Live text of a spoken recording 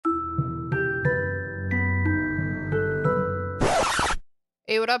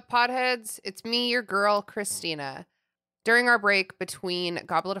Hey, what up, potheads? It's me, your girl, Christina. During our break between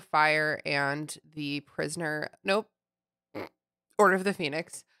Goblet of Fire and The Prisoner, Order of the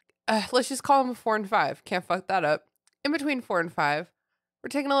Phoenix, let's just call them 4 and 5. Can't fuck that up. In between 4 and 5, we're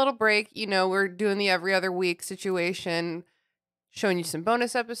taking a little break. You know, we're doing the every other week situation, showing you some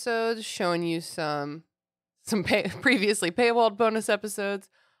bonus episodes, showing you some previously paywalled bonus episodes,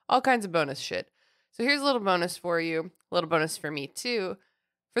 all kinds of bonus shit. So here's a little bonus for you, a little bonus for me too.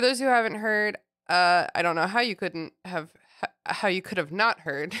 For those who haven't heard, I don't know how you could have not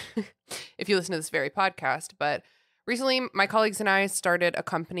heard if you listen to this very podcast, but recently my colleagues and I started a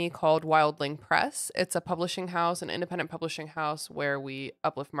company called Wildling Press. It's a publishing house, an independent publishing house where we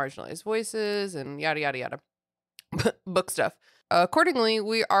uplift marginalized voices and yada, yada, yada, book stuff. Accordingly,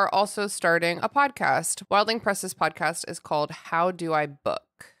 we are also starting a podcast. Wildling Press's podcast is called How Do I Book?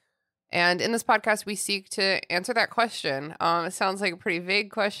 And in this podcast, we seek to answer that question. It sounds like a pretty vague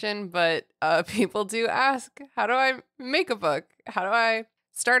question, but people do ask, how do I make a book? How do I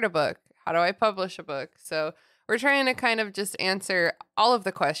start a book? How do I publish a book? So we're trying to kind of just answer all of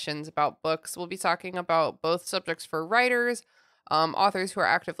the questions about books. We'll be talking about both subjects for writers, authors who are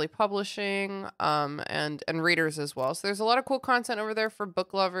actively publishing, and readers as well. So there's a lot of cool content over there for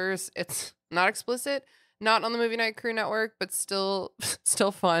book lovers. It's not explicit. Not on the Movie Night Crew Network, but still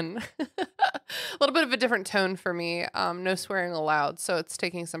fun. A little bit of a different tone for me. No swearing allowed, so it's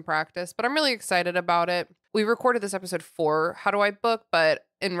taking some practice, but I'm really excited about it. We recorded this episode for How Do I Book, but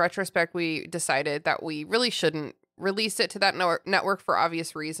in retrospect, we decided that we really shouldn't release it to that network for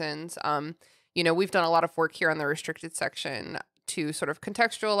obvious reasons. We've done a lot of work here on the restricted section to sort of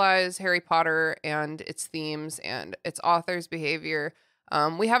contextualize Harry Potter and its themes and its author's behavior.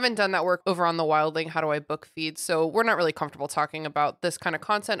 We haven't done that work over on the Wildling How Do I Book feed, so we're not really comfortable talking about this kind of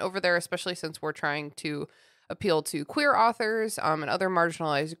content over there, especially since we're trying to appeal to queer authors and other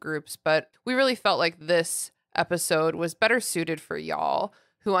marginalized groups. But we really felt like this episode was better suited for y'all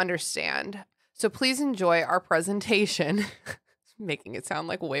who understand. So please enjoy our presentation, making it sound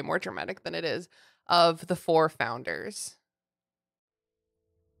like way more dramatic than it is, of the 4 founders.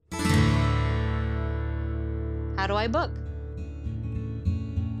 How do I book?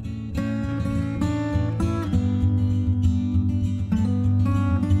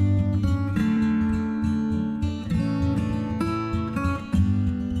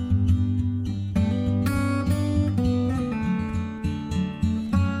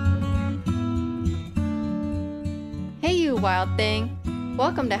 Hey you wild thing!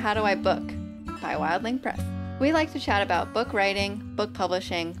 Welcome to How Do I Book by Wildling Press. We like to chat about book writing, book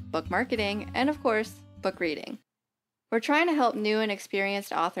publishing, book marketing, and of course, book reading. We're trying to help new and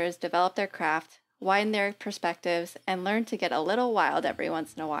experienced authors develop their craft, widen their perspectives, and learn to get a little wild every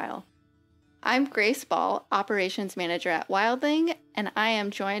once in a while. I'm Grace Ball, Operations Manager at Wildling, and I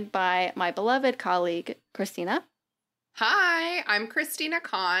am joined by my beloved colleague, Christina. Hi, I'm Christina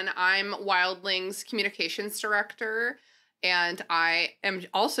Kahn. I'm Wildling's Communications Director, and I am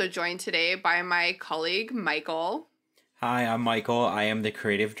also joined today by my colleague, Michael. Hi, I'm Michael. I am the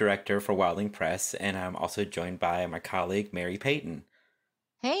Creative Director for Wildling Press, and I'm also joined by my colleague, Mary Payton.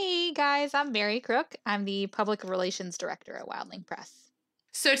 Hey guys, I'm Mary Crook. I'm the Public Relations Director at Wildling Press.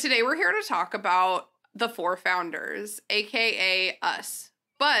 So today we're here to talk about the 4 founders, aka us.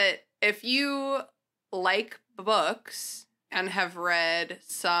 But if you like books and have read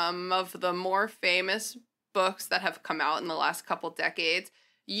some of the more famous books that have come out in the last couple decades,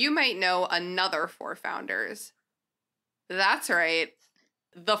 you might know another 4 founders. That's right,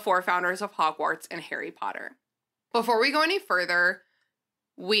 the 4 founders of Hogwarts and Harry Potter. Before we go any further,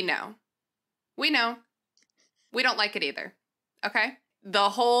 we know. We don't like it either, okay?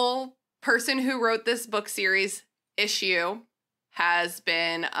 The whole person who wrote this book series issue has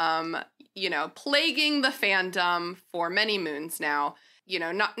been, plaguing the fandom for many moons now.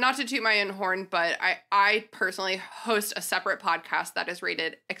 Not to toot my own horn, but I personally host a separate podcast that is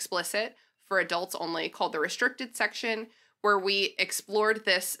rated explicit for adults only called The Restricted Section, where we explored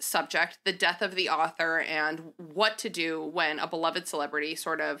this subject, the death of the author, and what to do when a beloved celebrity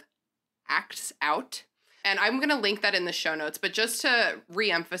sort of acts out. And I'm going to link that in the show notes, but just to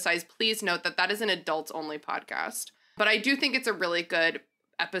reemphasize, please note that that is an adults only podcast. But I do think it's a really good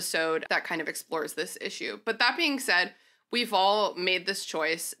episode that kind of explores this issue. But that being said, we've all made this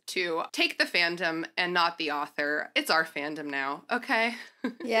choice to take the fandom and not the author. It's our fandom now, okay?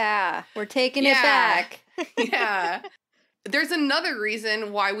 Yeah, we're taking it back. Yeah. There's another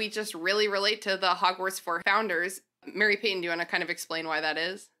reason why we just really relate to the Hogwarts 4 founders. Mary Payton, do you want to kind of explain why that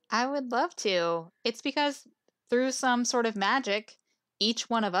is? I would love to. It's because through some sort of magic, each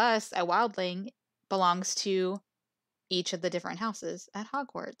one of us at Wildling belongs to each of the different houses at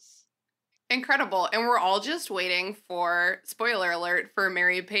Hogwarts. Incredible. And we're all just waiting for, spoiler alert, for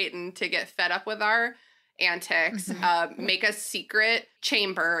Mary Peyton to get fed up with our antics, make a secret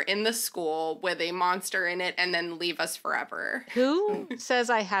chamber in the school with a monster in it, and then leave us forever. Who says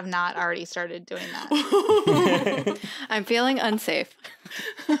I have not already started doing that? I'm feeling unsafe.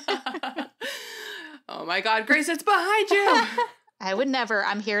 Oh my God, Grace, it's behind you. I would never.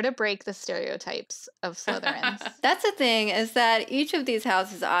 I'm here to break the stereotypes of Slytherins. That's the thing, is that each of these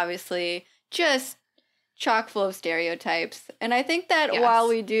houses obviously just chock full of stereotypes. And I think that Yes. while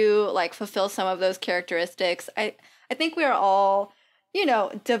we do like fulfill some of those characteristics, I think we're all, you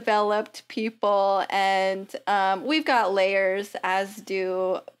know, developed people, and we've got layers, as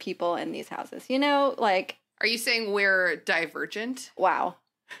do people in these houses. You know, like, Are you saying we're divergent? wow.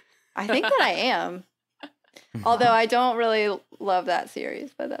 I think that I am. Although I don't really love that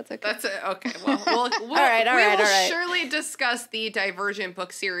series, but that's okay. That's it. Okay. Well, all right, all we right, will all right. surely discuss the Divergent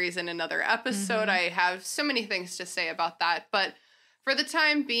book series in another episode. I have so many things to say about that, but for the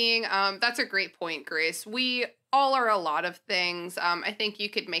time being, that's a great point, Grace. We all are a lot of things. I think you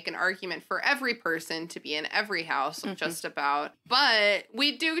could make an argument for every person to be in every house, just about. But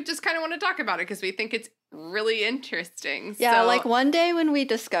we do just kind of want to talk about it because we think it's really interesting. Yeah, So- like one day when we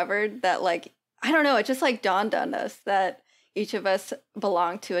discovered that, like, I don't know, it just like dawned on us that each of us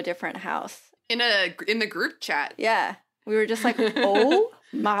belonged to a different house. in the group chat. Yeah. We were just like, oh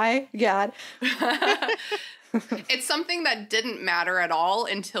my God. It's something that didn't matter at all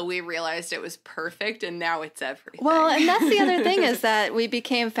until we realized it was perfect, and now it's everything. Well, and that's the other thing, is that we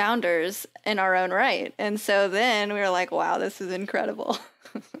became founders in our own right. And so then we were like, wow, this is incredible.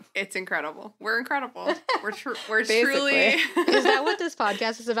 It's incredible. We're incredible. We're Basically. truly. Is that what this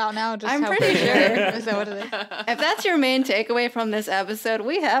podcast is about now? Just I'm how pretty great we sure. are? Is that what it is? If that's your main takeaway from this episode,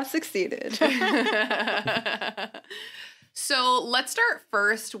 we have succeeded. So let's start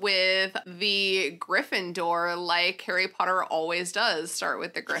first with the Gryffindor, like Harry Potter always does. Start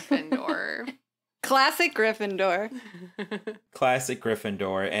with the Gryffindor. Classic Gryffindor. Classic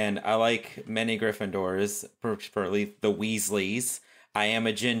Gryffindor, and I like many Gryffindors, particularly the Weasleys. I am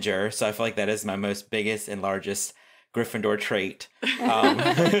a ginger, so I feel like that is my most biggest and largest Gryffindor trait.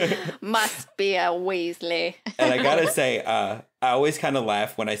 Must be a Weasley. And I gotta say, I always kind of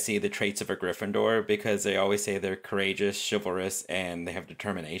laugh when I see the traits of a Gryffindor, because they always say they're courageous, chivalrous, and they have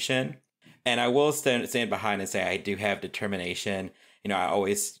determination. And I will stand behind and say I do have determination. You know, I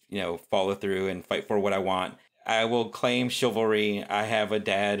always, follow through and fight for what I want. I will claim chivalry. I have a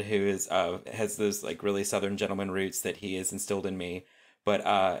dad who is has those like really Southern gentleman roots that he has instilled in me.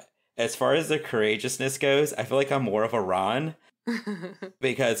 But as far as the courageousness goes, I feel like I'm more of a Ron.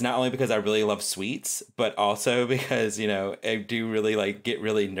 Because not only because I really love sweets, but also because, I do really get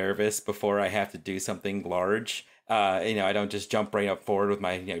really nervous before I have to do something large. I don't just jump right up forward with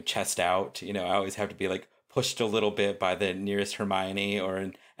my, chest out. I always have to be pushed a little bit by the nearest Hermione,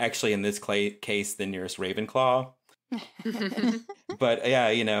 or actually in this case, the nearest Ravenclaw. But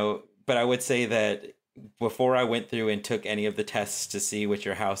yeah, but I would say that before I went through and took any of the tests to see what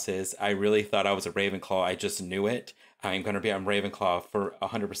your house is, I really thought I was a Ravenclaw. I just knew it. I'm Ravenclaw for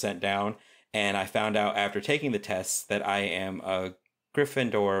 100% down. And I found out after taking the tests that I am a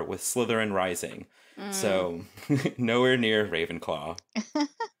Gryffindor with Slytherin rising. So nowhere near Ravenclaw.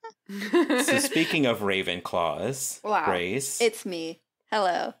 So speaking of Ravenclaws, Wow. Grace. It's me.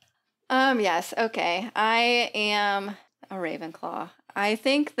 Hello. Yes, okay. I am a Ravenclaw. I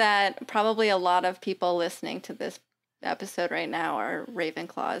think that probably a lot of people listening to this episode right now are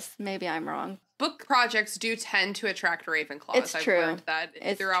Ravenclaws. Maybe I'm wrong. Book projects do tend to attract Ravenclaws. It's I've true. learned that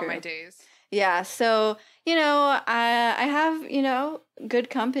It's throughout true. my days. Yeah, so, I have, good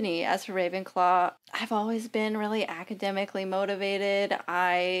company as a Ravenclaw. I've always been really academically motivated.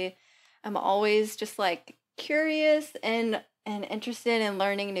 I am always just curious and interested in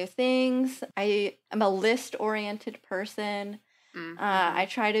learning new things. I am a list-oriented person. I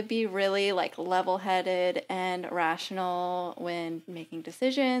try to be really level-headed and rational when making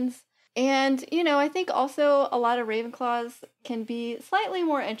decisions. And, I think also a lot of Ravenclaws can be slightly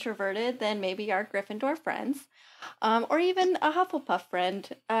more introverted than maybe our Gryffindor friends, or even a Hufflepuff friend.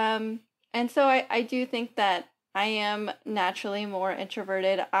 And so I do think that I am naturally more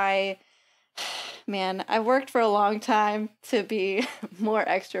introverted. I've worked for a long time to be more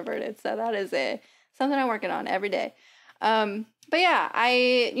extroverted. So that is something I'm working on every day. But yeah,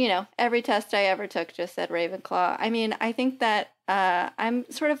 every test I ever took just said Ravenclaw. I mean, I think that I'm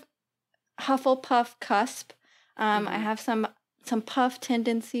sort of Hufflepuff cusp. I have some puff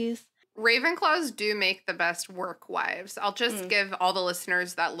tendencies. Ravenclaws do make the best work wives. I'll just give all the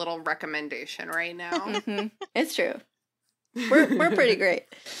listeners that little recommendation right now. It's true. We're pretty great.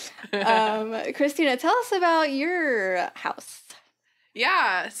 Christina, tell us about your house.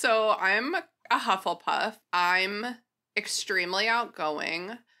 Yeah, so I'm a Hufflepuff. I'm extremely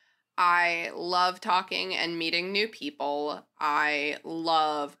outgoing. I love talking and meeting new people. I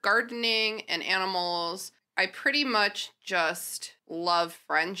love gardening and animals. I pretty much just love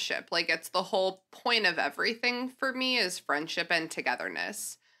friendship. Like, it's the whole point of everything for me is friendship and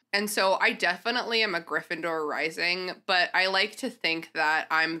togetherness. And so I definitely am a Gryffindor rising, but I like to think that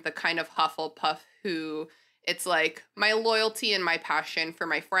I'm the kind of Hufflepuff who it's like my loyalty and my passion for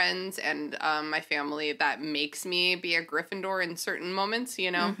my friends and my family that makes me be a Gryffindor in certain moments,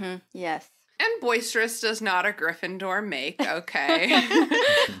 you know? Mm-hmm. Yes. And boisterous does not a Gryffindor make, okay?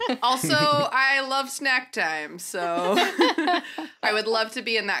 Also, I love snack time, so I would love to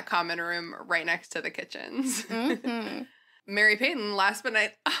be in that common room right next to the kitchens. Mm-hmm. Mary Payton, last but not,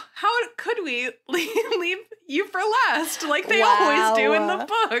 how could we leave you for last, like they Wow. always do in the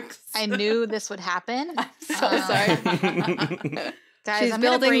books? I knew this would happen. So sorry. Guys, She's I'm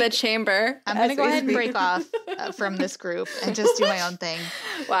building gonna the chamber. I'm going to as go we ahead and speak. break off from this group and just do my own thing.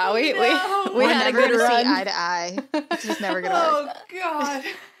 Wow, we We're had a never good going to see run. eye to eye. It's just never going to work. Oh,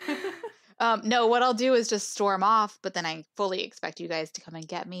 God. No, what I'll do is just storm off, but then I fully expect you guys to come and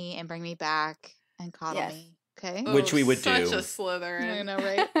get me and bring me back and coddle Yes. me. Okay? Which we would such do. a Slytherin. I know,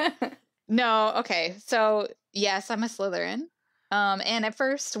 right? No, okay. So, yes, I'm a Slytherin. And at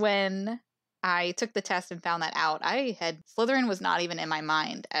first, when I took the test and found that out, Slytherin was not even in my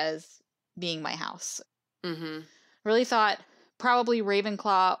mind as being my house. Mm-hmm. Really thought probably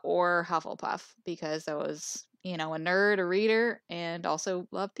Ravenclaw or Hufflepuff because I was, a nerd, a reader, and also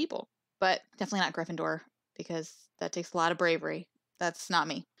love people. But definitely not Gryffindor because that takes a lot of bravery. That's not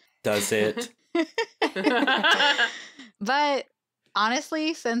me. Does it? But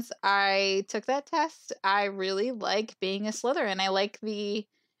honestly, since I took that test, I really like being a Slytherin. I like the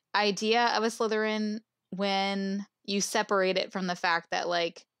idea of a Slytherin when you separate it from the fact that,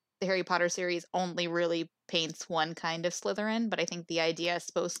 like, the Harry Potter series only really paints one kind of Slytherin. But I think the idea is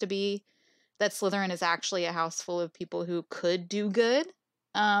supposed to be that Slytherin is actually a house full of people who could do good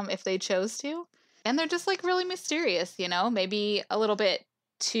if they chose to. And they're just, like, really mysterious, maybe a little bit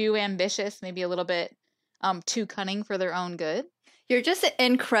too ambitious, maybe a little bit too cunning for their own good. You're just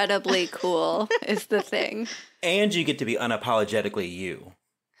incredibly cool, is the thing. And you get to be unapologetically you.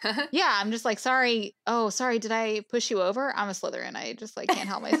 Yeah, I'm just like, sorry. Oh, sorry. Did I push you over? I'm a Slytherin. I just can't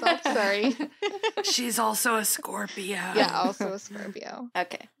help myself. Sorry. She's also a Scorpio. Yeah, also a Scorpio.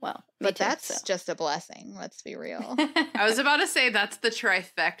 Okay, well, me But too, that's so. just a blessing. Let's be real. I was about to say that's the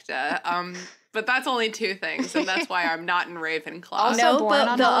trifecta. But that's only two things, and that's why I'm not in Ravenclaw. Also No, born but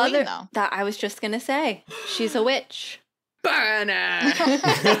on the Halloween, other though. that I was just gonna say, she's a witch. Burner.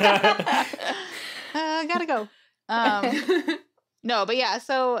 Gotta go. No, but yeah,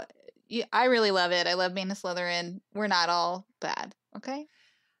 so I really love it. I love being a Slytherin. We're not all bad, okay?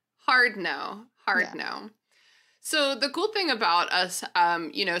 Hard no. Yeah. No. So the cool thing about us,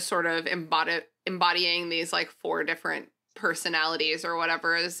 sort of embodying these like 4 different personalities or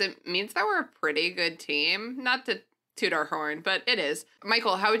whatever is it means that we're a pretty good team. Not to toot our horn, but it is.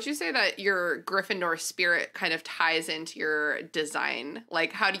 Michael, how would you say that your Gryffindor spirit kind of ties into your design?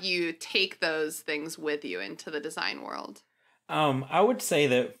 Like, how do you take those things with you into the design world? I would say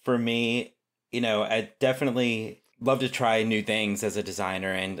that for me, I definitely love to try new things as a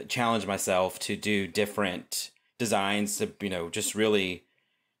designer and challenge myself to do different designs to, just really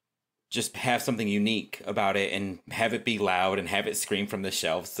just have something unique about it and have it be loud and have it scream from the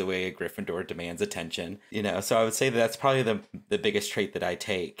shelves the way a Gryffindor demands attention. So I would say that's probably the biggest trait that I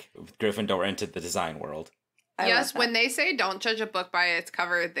take with Gryffindor into the design world. I Yes, love that. when they say don't judge a book by its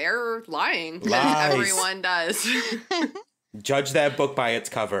cover, they're lying. Because Lies. everyone does. Judge that book by its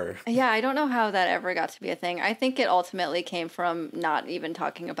cover. Yeah, I don't know how that ever got to be a thing. I think it ultimately came from not even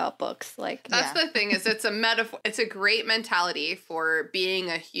talking about books. Like, That's Yeah. the thing is it's a metaphor. It's a great mentality for being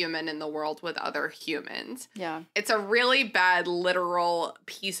a human in the world with other humans. yeah. It's a really bad literal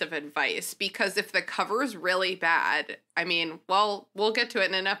piece of advice because if the cover's really bad, I mean, well, we'll get to it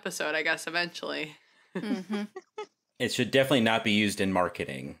in an episode, I guess, eventually. Mm-hmm. It should definitely not be used in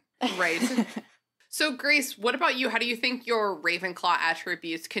marketing. Right. So, Grace, what about you? How do you think your Ravenclaw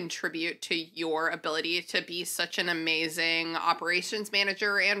attributes contribute to your ability to be such an amazing operations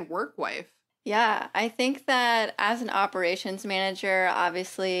manager and work wife? Yeah, I think that as an operations manager,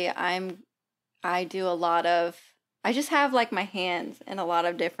 obviously I do a lot of I just have like my hands in a lot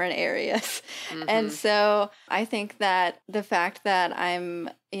of different areas. And Mhm. so I think that the fact that I'm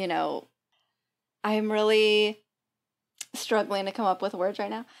really struggling to come up with words right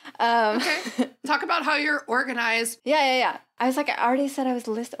now. Okay. Talk about how you're organized. Yeah. I was like, I already said I was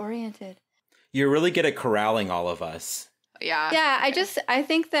list oriented. You're really good at corralling all of us. Yeah. Yeah, I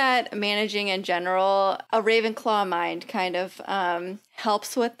think that managing in general, a Ravenclaw mind kind of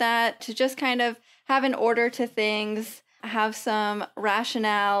helps with that, to just kind of have an order to things, have some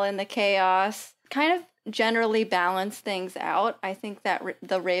rationale in the chaos, kind of generally balance things out. I think that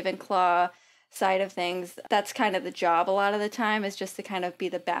the Ravenclaw side of things, that's kind of the job a lot of the time, is just to kind of be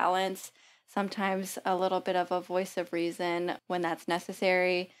the balance, sometimes a little bit of a voice of reason when that's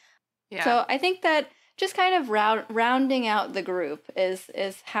necessary. Yeah. So I think that just kind of rounding out the group is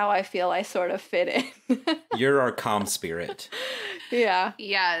how I feel I sort of fit in. You're our calm spirit. Yeah.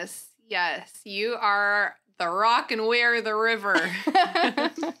 Yes. You are the rock and we're the river.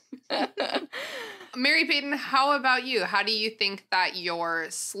 Mary Peyton, how about you? How do you think that your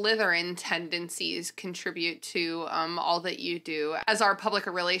Slytherin tendencies contribute to all that you do as our public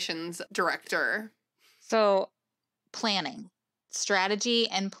relations director? So, planning, strategy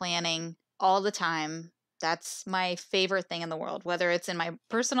and planning all the time. That's my favorite thing in the world, whether it's in my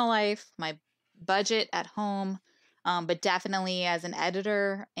personal life, my budget at home, but definitely as an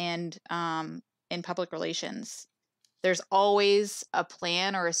editor and in public relations. There's always a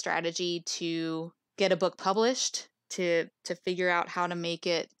plan or a strategy to get a book published, to figure out how to make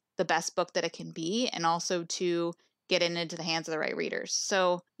it the best book that it can be, and also to get it into the hands of the right readers.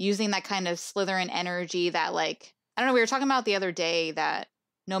 So using that kind of Slytherin energy that, like, I don't know, we were talking about the other day that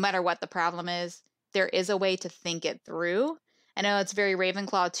no matter what the problem is, there is a way to think it through. I know it's very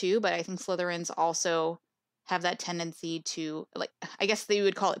Ravenclaw too, but I think Slytherins also have that tendency to, like, I guess they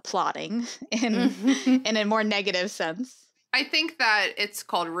would call it plotting in a more negative sense. I think that it's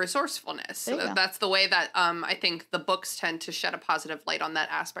called resourcefulness. There you go. That's the way that I think the books tend to shed a positive light on that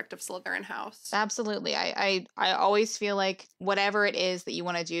aspect of Slytherin House. Absolutely. I always feel like whatever it is that you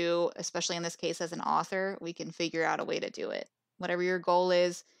want to do, especially in this case as an author, we can figure out a way to do it. Whatever your goal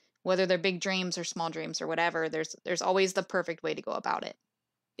is, whether they're big dreams or small dreams or whatever, there's always the perfect way to go about it.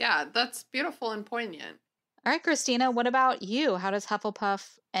 Yeah, that's beautiful and poignant. All right, Christina, what about you? How does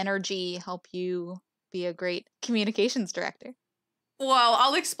Hufflepuff energy help you be a great communications director? Well,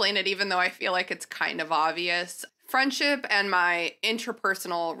 I'll explain it even though I feel like it's kind of obvious. Friendship and my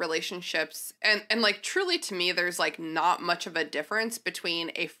interpersonal relationships, and like truly to me, there's like not much of a difference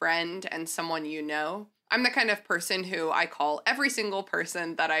between a friend and someone you know. I'm the kind of person who I call every single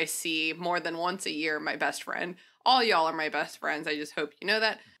person that I see more than once a year my best friend. All y'all are my best friends. I just hope you know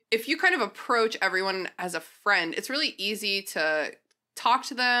that. If you kind of approach everyone as a friend, it's really easy to talk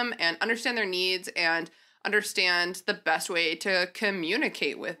to them and understand their needs and understand the best way to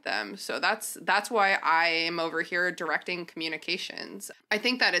communicate with them. So that's why I am over here directing communications. I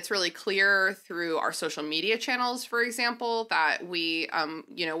think that it's really clear through our social media channels, for example, that we,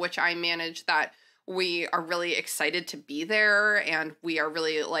 which I manage, that we are really excited to be there and we are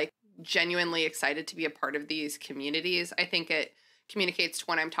really like genuinely excited to be a part of these communities. I think it communicates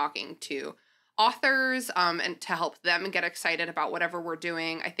when I'm talking to authors and to help them get excited about whatever we're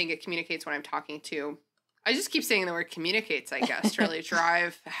doing. I think it communicates when I'm talking to, I just keep saying the word communicates, I guess, to really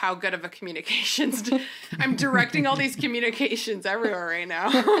drive how good of a communications. I'm directing all these communications everywhere right now.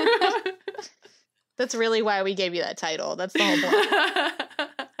 That's really why we gave you that title. That's the whole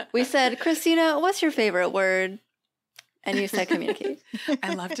point. We said, Christina, what's your favorite word? And you said communicate.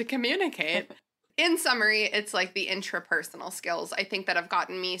 I love to communicate. In summary, it's like the intrapersonal skills I think that have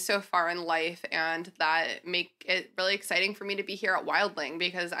gotten me so far in life and that make it really exciting for me to be here at Wildling,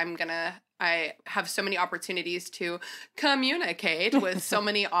 because I have so many opportunities to communicate with so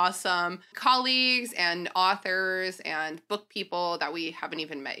many awesome colleagues and authors and book people that we haven't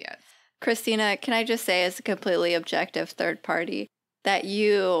even met yet. Christina, can I just say as a completely objective third party that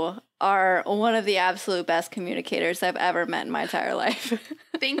you are one of the absolute best communicators I've ever met in my entire life.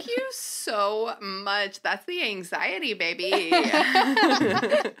 Thank you so much. That's the anxiety, baby.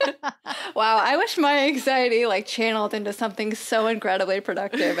 Wow, I wish my anxiety like channeled into something so incredibly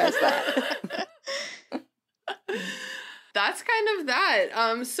productive as that. That's kind of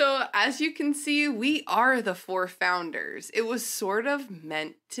that. So as you can see, we are the 4 founders. It was sort of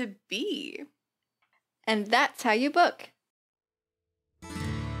meant to be. And that's how you book.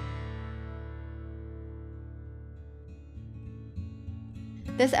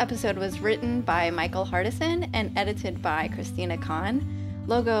 This episode was written by Michael Hardison and edited by Christina Kahn.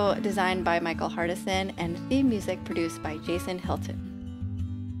 Logo designed by Michael Hardison and theme music produced by Jason Hilton.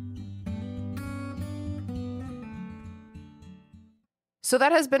 So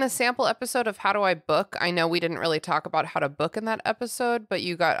that has been a sample episode of How Do I Book? I know we didn't really talk about how to book in that episode, but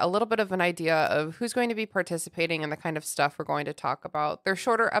you got a little bit of an idea of who's going to be participating and the kind of stuff we're going to talk about. They're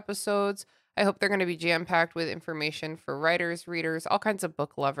shorter episodes. I hope they're going to be jam-packed with information for writers, readers, all kinds of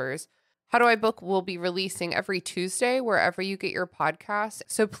book lovers. How Do I Book will be releasing every Tuesday wherever you get your podcasts.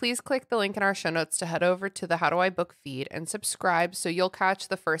 So please click the link in our show notes to head over to the How Do I Book feed and subscribe so you'll catch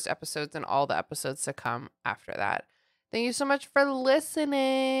the first episodes and all the episodes to come after that. Thank you so much for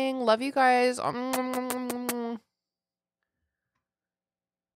listening. Love you guys.